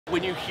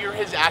When you hear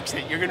his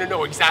accent, you're gonna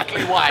know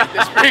exactly why.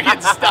 This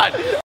friggin' stud.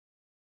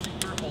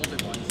 Super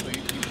folded one, so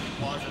you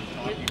pause at the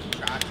top, you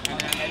contract, and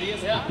then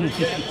heaviest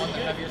one, on the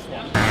heaviest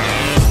one.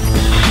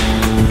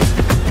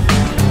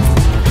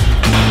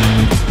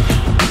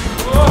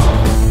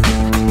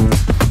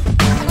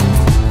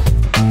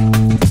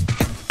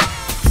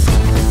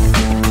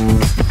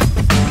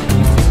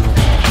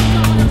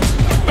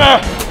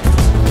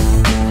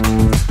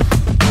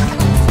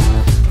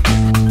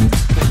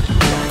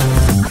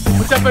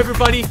 What's up,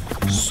 everybody?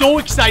 So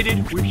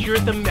excited, we're here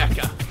at the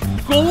Mecca.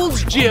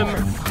 Gold's Gym,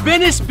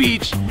 Venice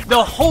Beach,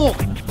 the home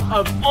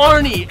of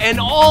Arnie and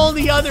all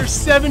the other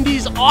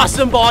 70s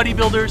awesome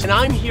bodybuilders. And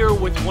I'm here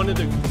with one of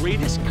the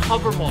greatest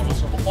cover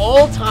models of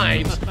all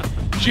time,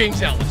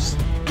 James Ellis.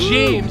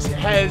 James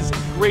has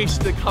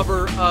graced the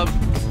cover of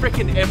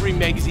frickin' every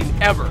magazine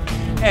ever.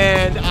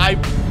 And I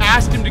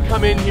asked him to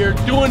come in here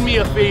doing me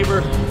a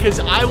favor because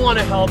I want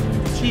to help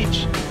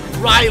teach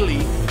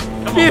Ryeley,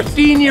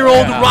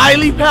 15-year-old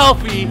Ryeley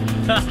Palfi,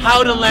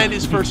 how to land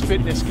his first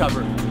fitness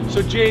cover.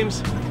 So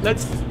James,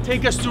 let's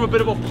take us through a bit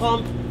of a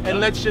pump and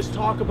let's just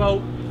talk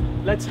about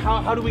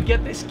how do we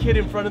get this kid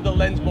in front of the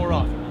lens more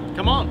often?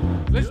 Come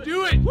on. Let's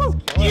do it. Woo.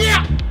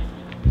 Yeah!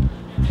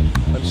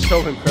 I'm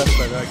so impressed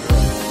by that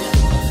girl.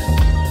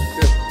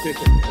 Good.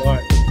 All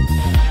right.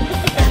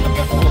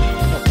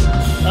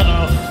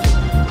 Uh-oh.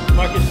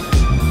 Marcus,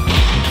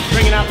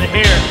 bringing out the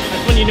hair.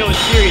 That's when you know it's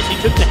serious. He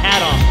took the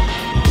hat off.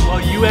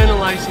 While you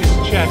analyze his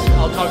chest,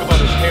 I'll talk about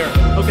his hair.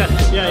 Okay.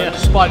 Yeah.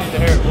 Spotting the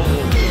hair.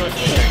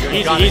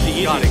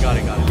 Easy. Got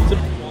it. So,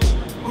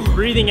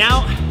 breathing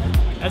out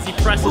as he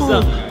presses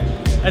up.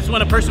 That's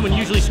when a person would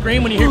usually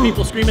scream when you hear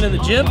people screaming in the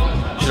gym.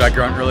 Should I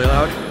grunt really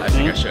loud? I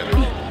think I should.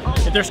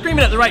 If they're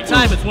screaming at the right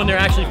time, it's when they're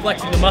actually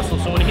flexing the muscle.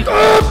 So when he's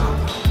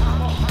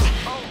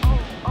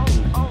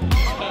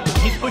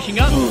pushing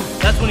up,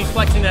 that's when he's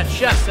flexing that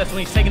chest. That's when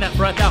he's taking that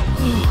breath out.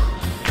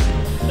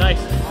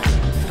 Nice.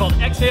 It's called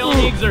exhale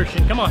the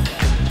exertion. Come on.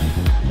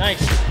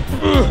 Nice.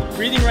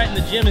 Breathing right in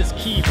the gym is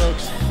key,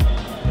 folks.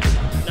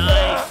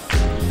 Nice.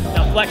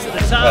 Now flex at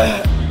the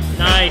top.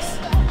 Nice.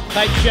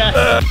 Tight chest.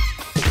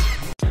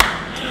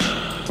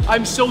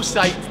 I'm so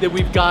psyched that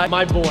we've got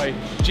my boy,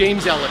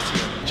 James Ellis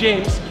here.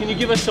 James, can you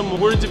give us some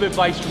words of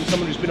advice from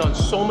someone who's been on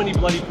so many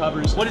bloody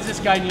covers? What does this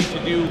guy need to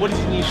do? What does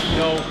he need to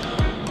know?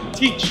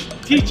 Teach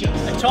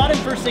us. I taught him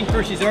first thing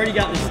first. He's already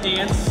got the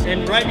stance.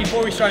 And right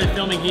before we started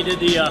filming, he did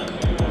the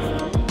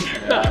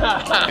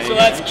so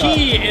that's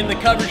key in the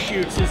cover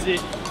shoots, is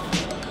it,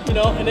 you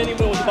know, and then he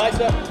went with the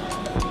bicep,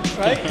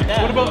 right?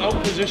 Yeah. What about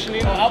out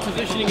positioning? Out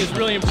positioning is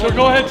really important. So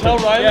go ahead, tell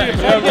Ryeley. Yeah,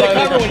 so you get a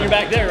cover when you're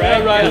back there,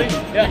 right? Yeah, Ryeley.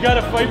 Yeah. You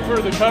gotta fight for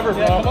the cover,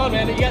 bro. Come on,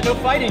 man. You got no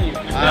fight in you.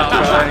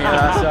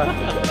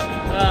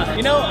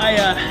 You know,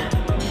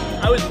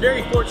 I was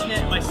very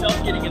fortunate myself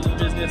getting into the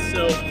business,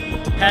 so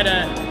had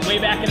way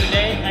back in the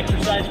day,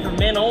 exercise for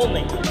men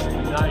only.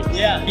 Nice.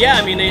 Yeah.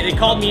 I mean, they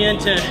called me in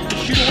to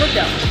shoot a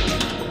workout.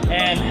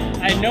 And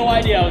I had no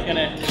idea I was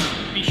gonna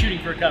be shooting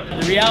for a cover.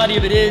 The reality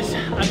of it is,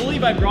 I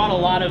believe I brought a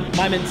lot of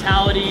my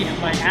mentality,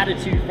 my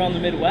attitude from the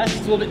Midwest.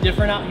 It's a little bit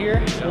different out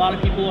here. A lot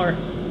of people are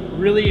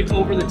really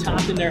over the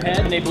top in their head,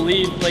 and they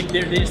believe like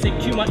they just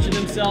think too much of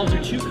themselves,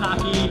 they're too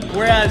cocky.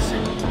 Whereas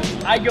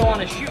I go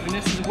on a shoot, and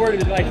this is a word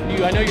of advice for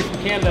you. I know you're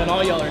from Canada and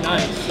all y'all are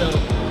nice, so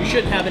you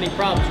shouldn't have any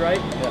problems, right?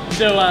 Yeah.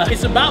 So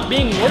it's about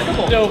being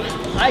workable. So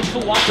I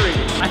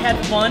cooperated. I had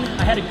fun.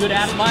 I had a good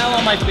smile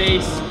on my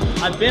face.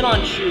 I've been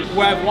on shoots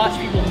where I've watched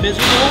people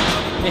miserable,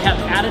 they have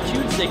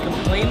attitudes, they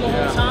complain the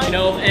whole time, you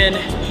know, and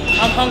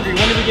I'm hungry,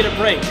 when do we get a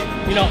break?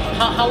 You know,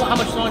 how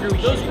much longer are we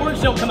shooting? Those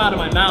words don't come out of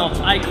my mouth.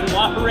 I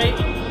cooperate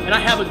and I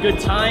have a good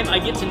time. I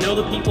get to know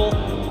the people.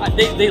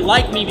 They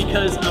like me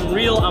because I'm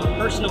real, I'm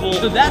personable.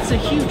 So that's a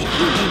huge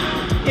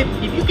key. If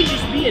you can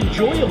just be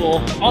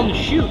enjoyable on the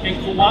shoot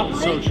and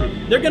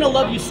cooperate, they're gonna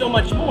love you so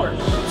much more.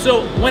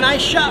 So when I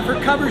shot for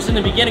covers in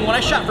the beginning, when I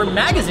shot for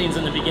magazines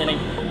in the beginning,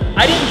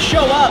 I didn't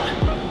show up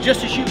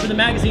just to shoot for the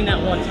magazine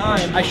that one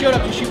time. I showed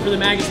up to shoot for the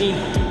magazine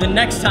the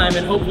next time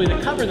and hopefully the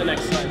cover the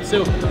next time.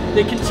 So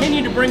they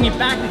continued to bring me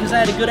back because I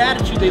had a good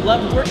attitude. They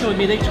loved working with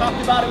me. They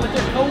talked about it with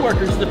their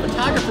coworkers. The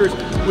photographers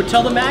would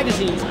tell the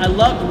magazines, I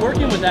loved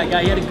working with that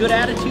guy. He had a good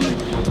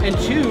attitude. And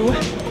two,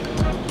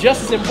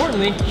 just as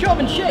importantly, show up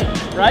in shape,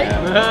 right?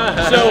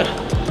 So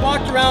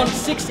walked around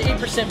 6 to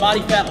 8%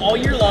 body fat all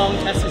year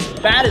long. That's as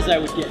bad as I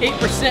would get.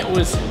 8%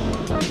 was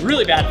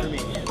really bad for me.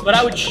 But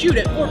I would shoot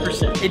at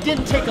 4%. It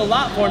didn't take a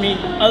lot for me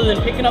other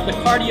than picking up the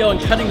cardio and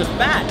cutting the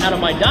fat out of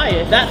my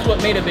diet. That's what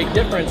made a big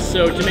difference,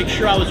 so to make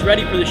sure I was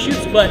ready for the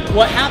shoots. But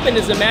what happened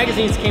is the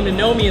magazines came to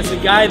know me as the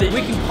guy that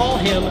we can call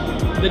him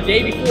the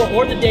day before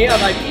or the day of.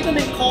 I've even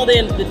been called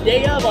in the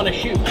day of on a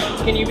shoot.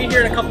 Can you be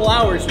here in a couple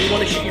hours? We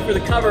want to shoot you for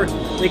the cover.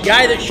 The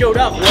guy that showed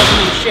up wasn't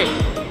in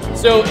shape.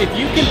 So if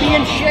you can be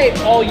in shape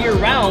all year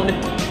round,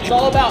 it's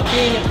all about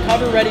being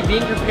cover ready,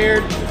 being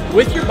prepared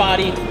with your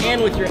body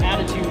and with your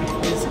attitude.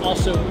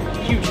 Also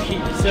huge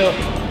key. So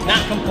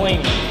not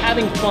complaining,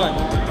 having fun,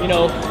 you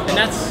know, and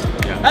that's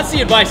that's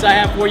the advice I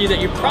have for you that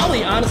you're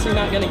probably honestly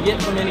not going to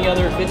get from any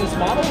other fitness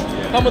model.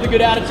 Come with a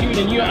good attitude,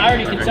 and I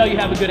already can tell you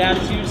have a good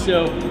attitude,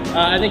 so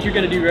I think you're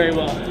going to do very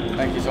well.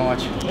 Thank you so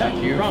much.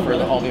 Thank you for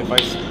all the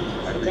advice.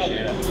 I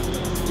appreciate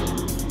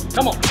it.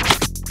 Come on.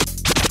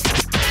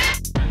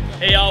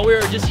 Hey y'all,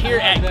 we're just here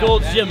at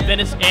Gold's Gym,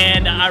 Venice,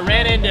 and I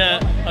ran into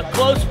a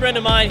close friend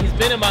of mine. He's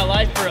been in my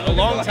life for a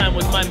long time,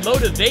 was my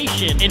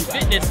motivation in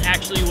fitness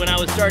actually when I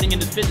was starting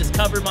into fitness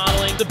cover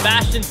modeling.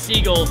 Sebastian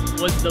Siegel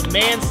was the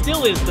man,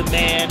 still is the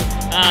man.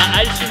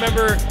 I just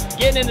remember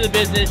getting into the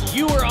business,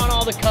 you were on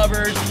all the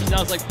covers, and I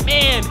was like,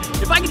 man,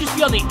 if I could just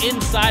be on the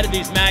inside of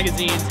these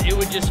magazines, it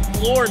would just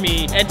floor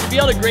me. And to be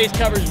able to grace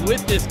covers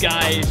with this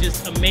guy is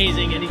just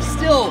amazing, and he's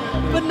still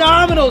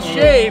phenomenal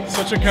shape.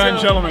 Such a kind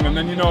gentleman. And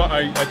then, you know,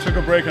 I took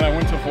a break and I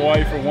went to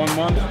Hawaii for 1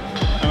 month,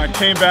 and I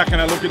came back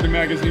and I looked at the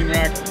magazine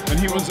rack, and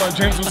he was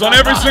James was on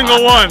every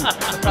single one.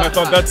 And I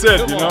thought, that's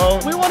it, you know?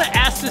 We want to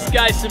ask this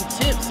guy some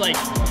tips, like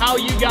how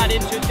you got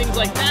into it, things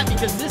like that,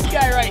 because this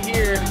guy right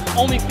here,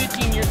 only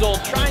 15 years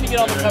old, trying to get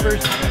on the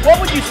covers. What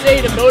would you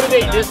say to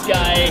motivate this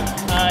guy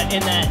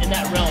in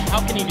that realm?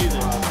 How can he do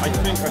this? I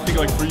think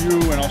like for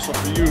you and also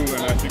for you,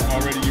 and I think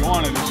already you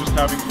on it, is just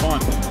having fun.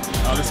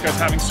 This guy's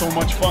having so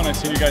much fun. I've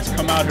seen you guys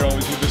come out here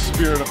always with this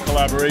spirit of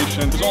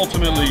collaboration. Because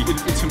ultimately,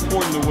 it's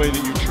important the way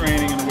that you're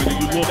training and the way that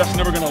you look. That's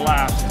never going to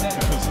last,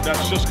 because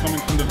that's just coming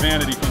from the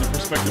vanity, from the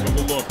perspective of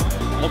the look.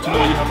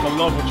 Ultimately, you have to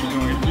love what you're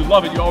doing. If you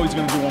love it, you're always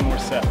going to do one more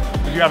set.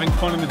 If you're having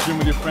fun in the gym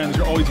with your friends,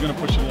 you're always going to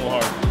push it a little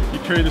hard. You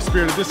carry the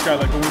spirit of this guy,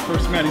 like when we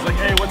first met. He's like,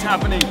 hey, what's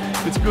happening?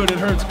 It's good, it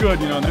hurts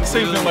good, you know. And then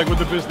same thing like with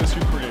the business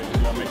you created.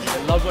 You know,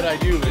 I love what I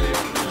do, and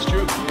it's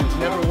true. It's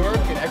never work,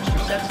 and extra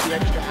sets, the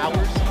extra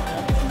hours.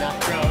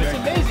 It's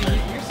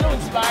amazing. You're so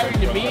inspiring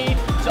to me,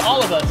 to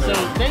all of us. So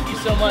thank you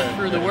so much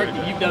for the work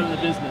that you've done in the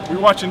business. We're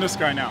watching this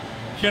guy now.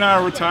 He and I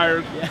are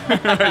retired.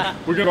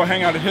 We're gonna go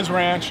hang out at his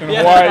ranch in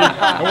Hawaii,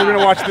 and we're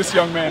gonna watch this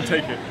young man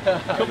take it.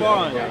 Come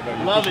on.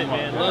 Love it,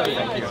 man. Love it.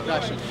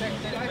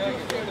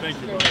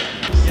 Thank you.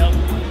 Yep.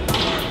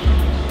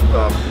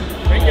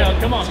 There you go.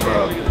 Come on.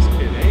 Look at this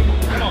kid, eh?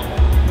 Come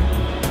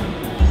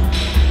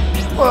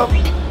on.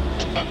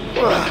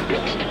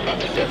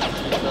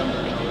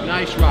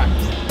 Nice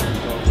rise.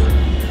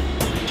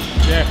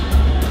 Yeah.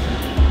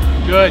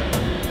 Good.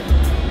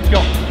 Let's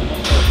go.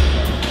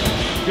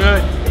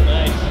 Good.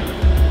 Nice.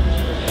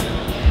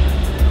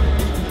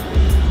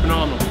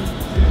 Phenomenal.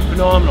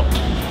 Phenomenal.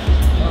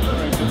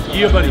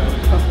 Yeah, buddy.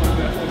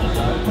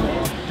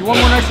 Do one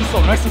more nice and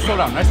slow. Nice and slow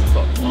down. Nice and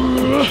slow.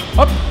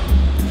 Up.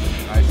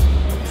 Nice.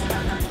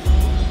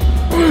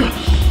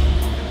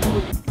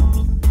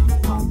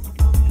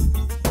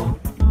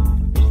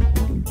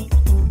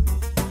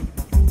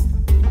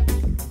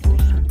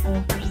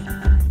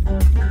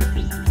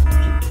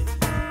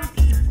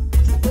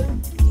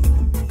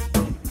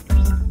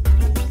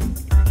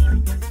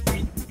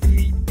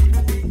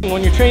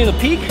 When you're training the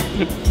peak,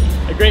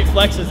 a great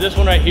flex is this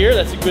one right here.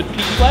 That's a good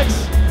peak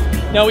flex.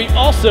 Now we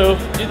also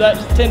do that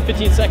 10,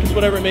 15 seconds,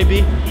 whatever it may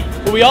be.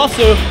 But we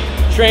also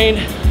train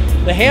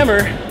the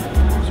hammer.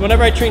 So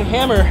whenever I train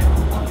hammer,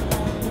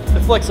 I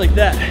flex like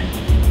that.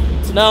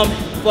 So now I'm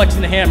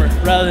flexing the hammer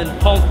rather than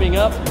palms being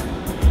up,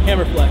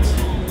 hammer flex.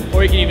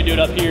 Or you can even do it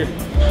up here.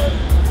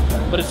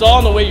 But it's all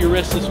in the way your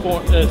wrist is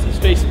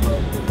facing.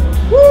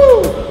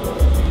 Woo!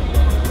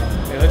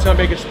 Okay, let's not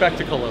make a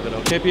spectacle of it,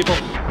 okay, people?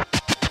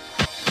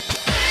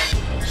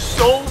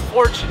 So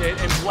fortunate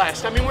and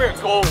blessed. I mean, we're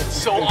at Gold,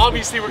 so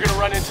obviously we're gonna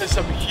run into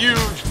some huge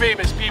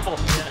famous people.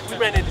 We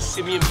ran into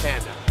Simeon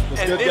Panda.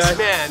 And this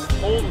man,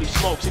 holy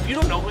smokes, if you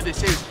don't know who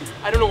this is,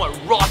 I don't know what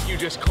rock you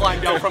just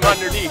climbed out from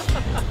underneath.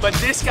 But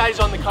this guy's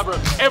on the cover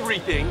of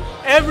everything.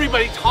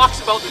 Everybody talks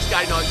about this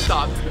guy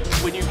nonstop.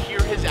 When you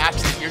hear his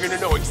accent, you're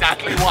gonna know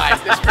exactly why.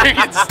 This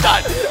friggin'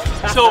 stud.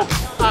 So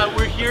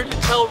we're here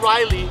to tell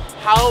Ryeley,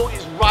 how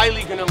is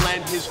Ryeley gonna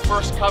land his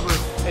first cover?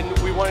 And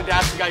we wanted to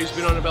ask the guy who's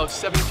been on about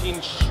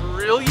 17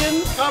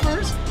 trillion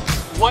covers.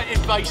 What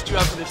advice do you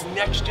have for this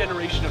next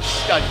generation of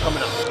stud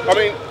coming up? I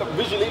mean,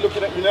 visually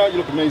looking at you now, you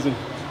look amazing.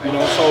 You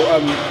know, so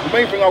the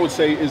main thing I would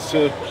say is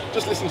to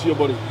just listen to your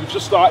body. You've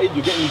just started,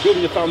 you're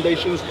building your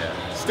foundations.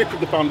 Stick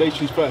with the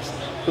foundations first.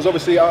 Because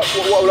obviously,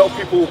 what a lot of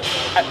people,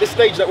 at this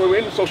stage that we're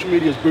in, social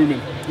media is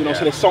booming. You know,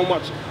 so there's so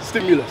much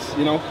stimulus,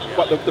 you know.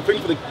 But the thing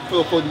for the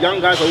young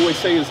guys, I always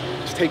say, is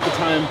just take the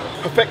time,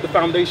 perfect the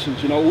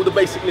foundations, you know, all the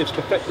basic lifts,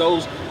 perfect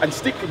those, and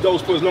stick with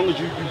those for as long as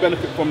you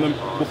benefit from them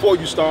before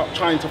you start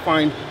trying to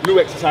find new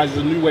exercises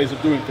and new ways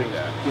of doing things.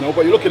 You know,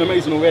 but you're looking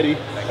amazing already,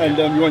 and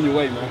you're on your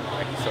way, man.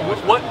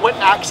 What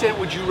accent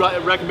would you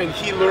recommend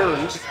he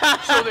learns?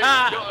 So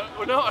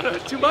no,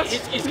 too much?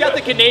 He's got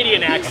the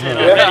Canadian accent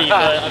already,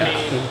 but I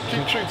mean...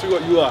 Keep true to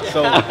what you are,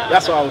 so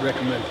that's what I would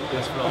recommend.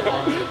 That's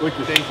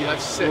awesome. Thank you,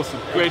 that's sick. Awesome.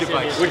 Great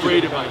advice,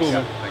 great advice. Cool,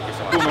 man. Thank you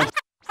so much.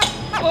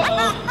 Cool,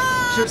 man.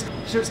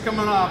 Shirt's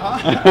coming off, huh?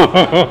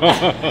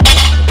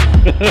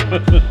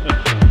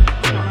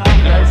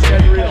 Now it's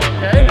getting real,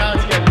 okay? Now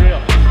it's getting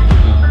real.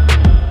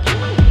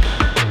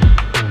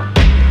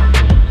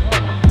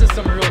 This is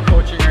some real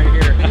coaching right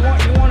here.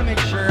 You want to make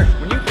sure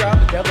when you grab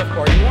the deadlift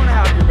bar, you want to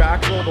have your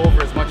back roll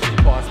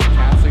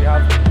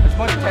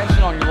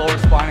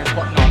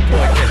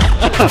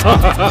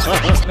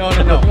No.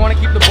 You want to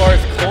keep the bar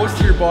as close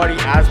to your body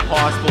as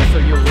possible so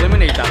you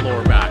eliminate that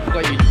lower back.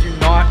 But you do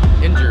not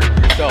injure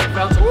yourself.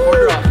 Bounce a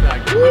quarter off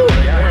that.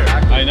 Yeah,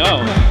 exactly. I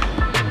know.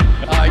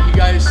 You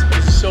guys,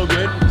 this is so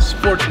good. It's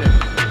fortunate.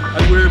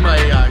 I wear my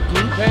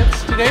glue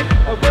pants today.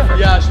 Oh, perfect.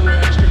 Yeah, so they're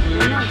extra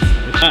gluey.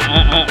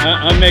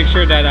 I'll make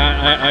sure that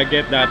I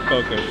get that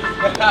focus.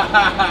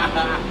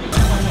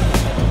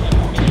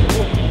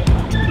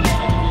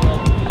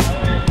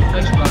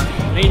 Thanks, man.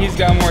 I think he's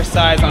got more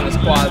size on his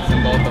quads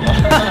than both of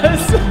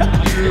us.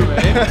 True,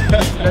 man.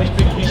 Nice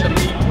big piece of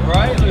meat.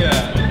 Right? Yeah.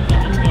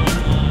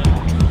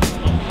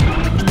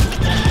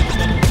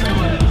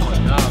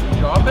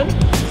 Dropping?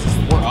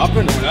 We're up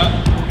and we're up.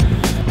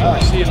 I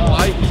see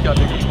why he's got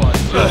bigger quads.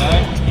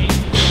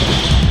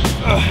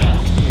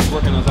 He's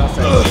working those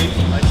outside shapes.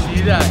 I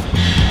see that.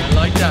 I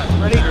like that.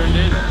 Ready? Turned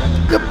in.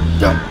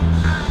 Yep.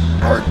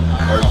 Hard.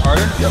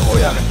 Harder? Yeah, oh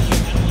yeah.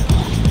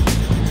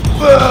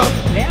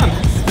 Damn,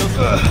 still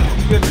some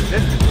good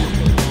resistance.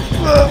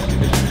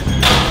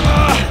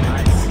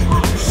 Nice.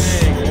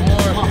 Hey, one more.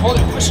 Come on, hold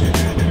it. Push it.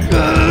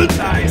 Good.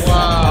 Nice.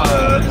 Wow.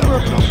 This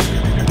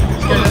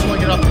guy doesn't want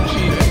to get off the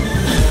machine.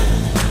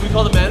 Can we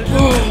call the manager?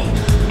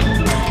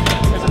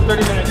 There's a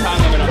 30-minute time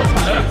limit on this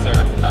machine, sir.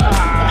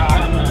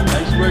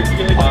 Nice work,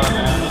 kid.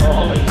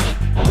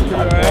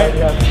 Alright.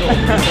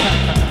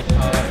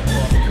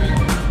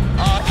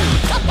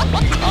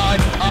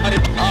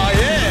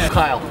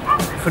 Kyle,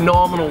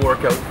 phenomenal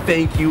workout.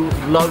 Thank you.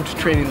 Loved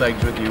training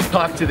legs with you.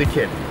 Talk to the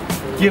kid.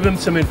 Give him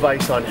some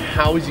advice on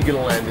how is he going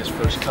to land his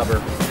first cover?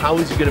 How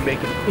is he going to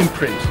make an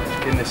imprint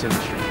in this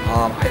industry?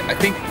 I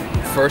think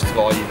first of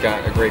all, you've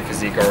got a great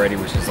physique already,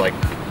 which is like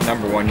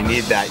number one. You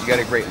need that. You got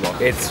a great look.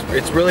 It's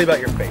really about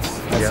your face.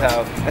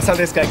 That's how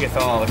this guy gets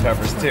on all the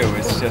covers too.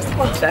 It's just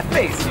that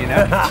face, you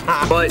know.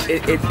 But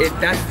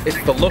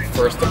it's the look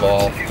first of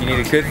all. You need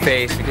a good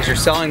face because you're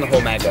selling the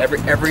whole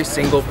magazine. Every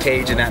single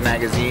page in that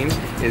magazine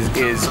is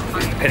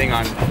depending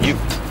on you.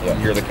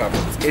 You're the cover.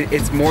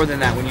 It's more than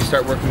that. When you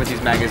start working with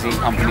these magazine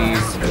companies,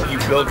 you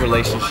build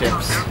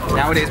relationships.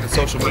 Nowadays with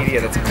social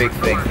media, that's a big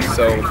thing.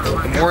 So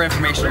the more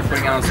information you're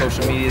putting out on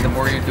social media, the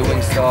more you're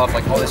doing stuff,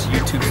 like all this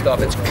YouTube stuff,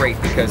 it's great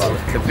because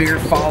the bigger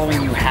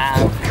following you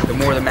have, the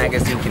more the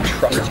magazine can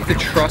trust you. You have to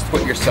trust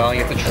what you're selling,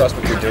 you have to trust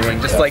what you're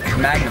doing. Just like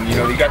Magnum, you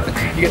know, you get the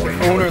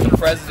owner, the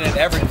president,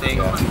 everything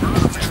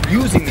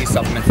using these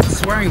supplements and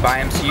swearing by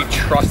them, so you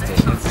trust it.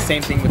 It's the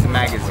same thing with the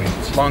magazine.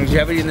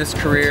 Longevity in this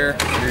career,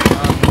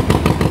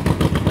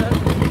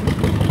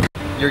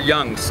 you're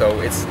young, so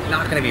it's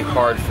not going to be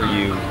hard for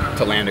you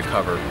to land a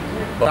cover.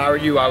 But if I were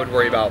you, I would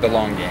worry about the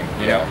long game,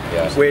 you know?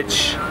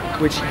 Which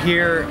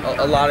here,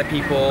 a lot of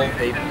people,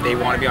 they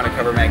want to be on a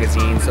cover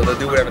magazine, so they'll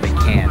do whatever they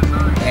can.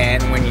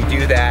 And when you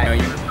do that,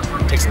 you know,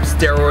 you take some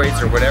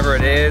steroids or whatever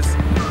it is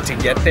to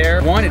get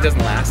there. One, it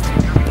doesn't last,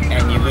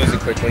 and you lose it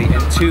quickly.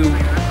 And two,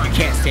 you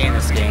can't stay in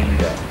this game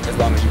as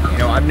long as you can. You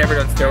know, I've never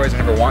done steroids, I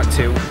never want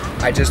to.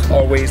 I just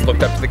always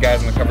looked up to the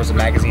guys on the covers of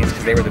magazines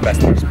because they were the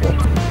best in their sport.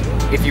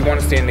 If you want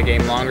to stay in the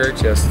game longer,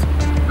 just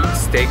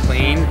stay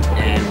clean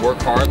and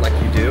work hard like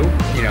you do.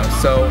 You know,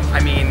 so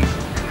I mean,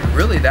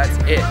 really that's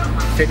it.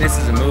 Fitness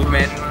is a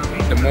movement.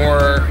 The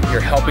more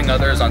you're helping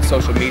others on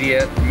social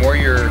media, the more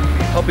you're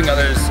helping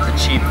others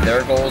achieve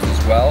their goals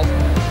as well,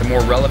 the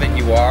more relevant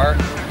you are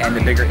and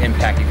the bigger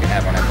impact you can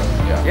have on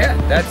everyone. Yeah,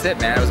 that's it,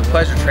 man. It was a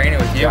pleasure training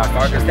with you.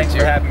 Marcus, thanks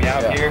for having me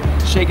out here.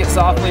 Shake it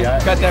softly.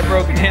 Got that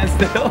broken hand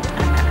still.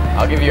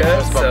 I'll give you a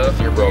fist bump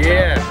if you're broken.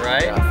 Yeah,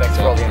 right? Yeah, thanks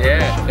for all the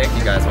information. Yeah, thank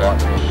you guys, man.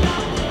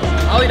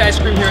 I'll eat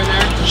ice cream here and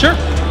there. Sure.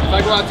 If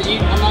I go out to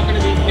eat, I'm not going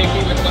to be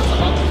picky with what's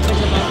about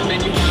the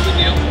menu for the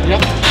meal.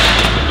 Yep.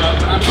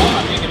 When I'm home,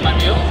 I'm making my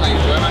meals. I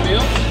enjoy my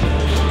meals.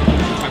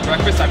 My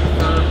breakfast, I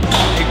prefer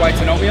egg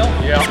whites and oatmeal.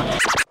 Yeah.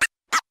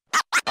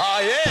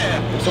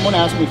 If someone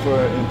asks me for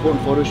an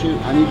important photo shoot,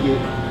 I need to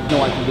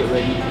know I can get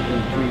ready in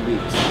 3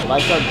 weeks. If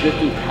I start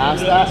drifting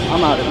past that,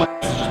 I'm out. My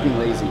is just being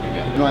lazy.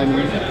 You know what I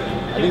mean?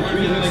 I think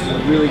 3 weeks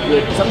is really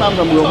good. Sometimes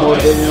I'm real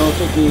motivated, you know,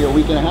 it'll take me a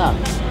week and a half.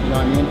 You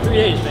know what I mean? 3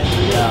 days, man.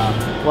 3 days.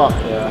 Yeah. Well,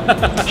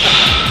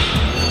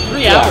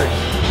 3 hours.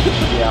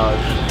 3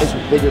 hours. It's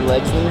bigger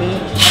legs than me.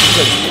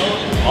 Because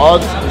all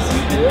this is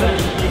here.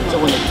 So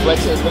when the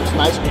flexes looks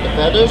nice with the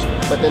feathers,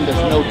 but then there's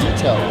no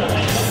detail.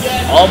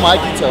 All my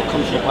detail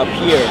comes from up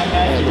here,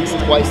 and it looks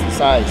twice the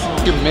size.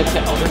 Your mid to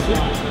altitude,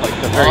 like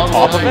the very All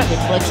top of the it. hip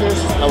flexors,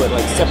 how it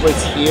like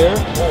separates here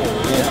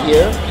and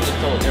here.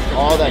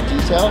 All that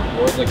detail.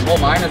 Or it's like, oh,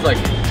 mine is like,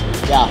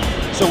 Yeah.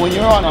 So when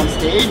you're on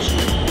stage,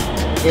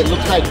 it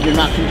looks like you're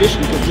not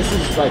conditioned because this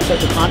is like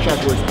such a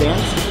contrast where it's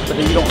dense, but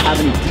then you don't have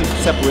any deep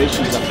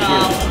separations up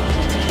here.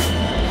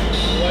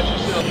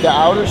 The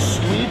outer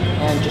sweep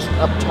and just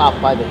up top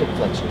by the hip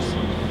flexors.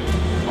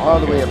 All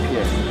the way up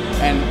here.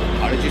 and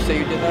how did you say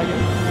you did that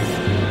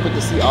again? Put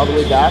the seat all the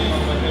way back,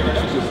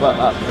 push your butt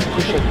up,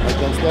 push it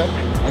against there,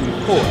 and you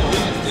pull.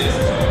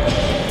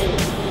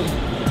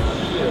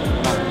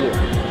 Not here.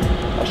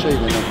 I'll show you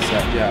the next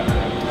set.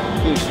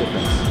 Yeah. Huge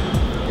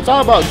difference. It's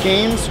all about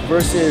gains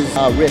versus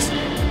risk.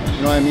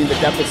 You know what I mean? The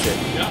deficit.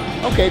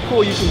 Okay,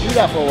 cool, you can do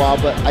that for a while,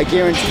 but I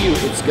guarantee you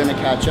it's gonna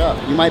catch up.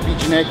 You might be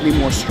genetically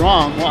more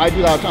strong. Well, I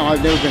do that all the time.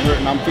 I've never been hurt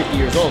and I'm 50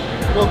 years old.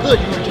 Well, good,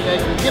 you were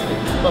genetically gifted.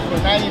 But for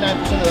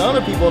 99% of the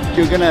other people,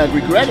 you're gonna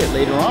regret it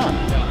later on.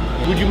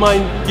 Would you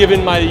mind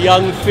giving my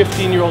young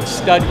 15-year-old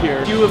stud here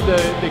a few of the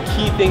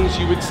key things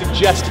you would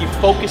suggest he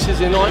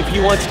focuses in on if he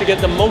wants to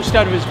get the most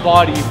out of his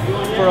body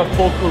for a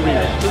full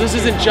career? So this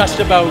isn't just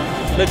about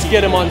let's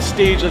get him on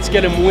stage, let's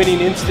get him winning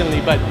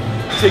instantly, but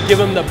to give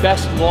him the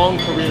best long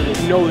career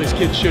that you know this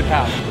kid should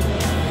have.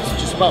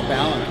 It's just about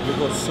balance. You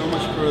go so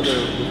much further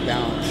with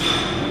balance.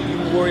 You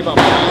worry about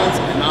balance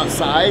and not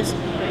size,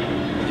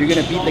 you're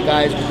gonna beat the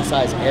guys with the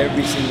size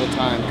every single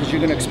time because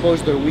you're gonna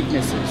expose their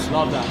weaknesses.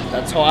 Love that.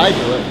 That's how I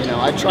do it. You know,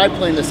 I tried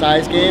playing the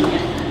size game,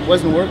 it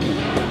wasn't working.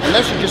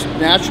 Unless you're just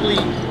naturally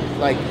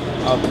like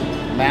a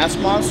mass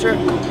monster,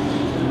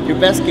 your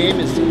best game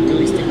is to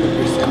really stick with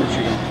your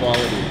symmetry and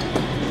quality.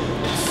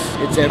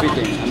 It's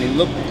everything. I mean,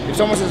 look, if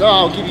someone says, "Oh,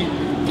 I'll give you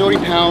 30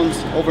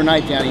 pounds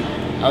overnight, Danny,"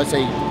 I would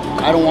say,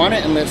 I don't want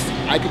it unless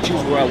I could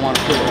choose where I want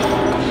to put it. You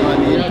know what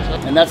I mean?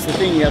 And that's the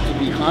thing you have to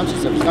be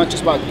conscious of. It's not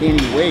just about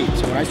gaining weight.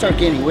 So when I start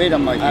gaining weight,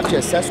 I'm like, I have to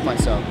assess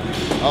myself.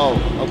 Oh,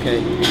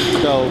 okay,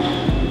 so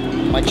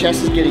my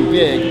chest is getting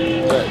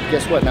big, but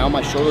guess what? Now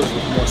my shoulders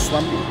look more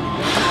slumpy.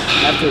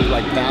 I have to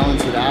like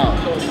balance it out,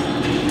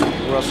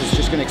 or else it's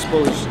just gonna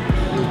expose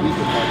your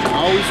weaker parts. And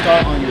always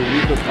start on your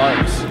weaker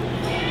parts.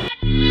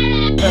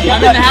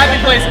 I'm in the happy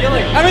place.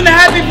 I'm in the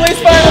happy place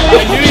finally.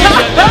 I knew you'd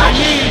get there. I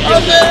knew you'd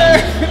get there.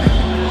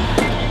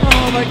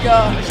 Oh my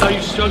god. I saw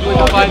you struggling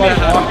to find that.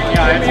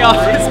 Get me off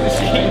this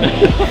machine.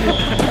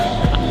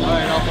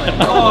 Alright, I'll play.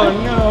 Oh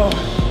no.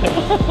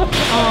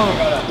 Oh.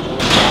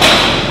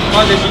 Come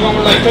on, did you want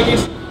more like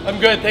cookies? I'm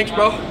good, thanks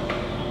bro.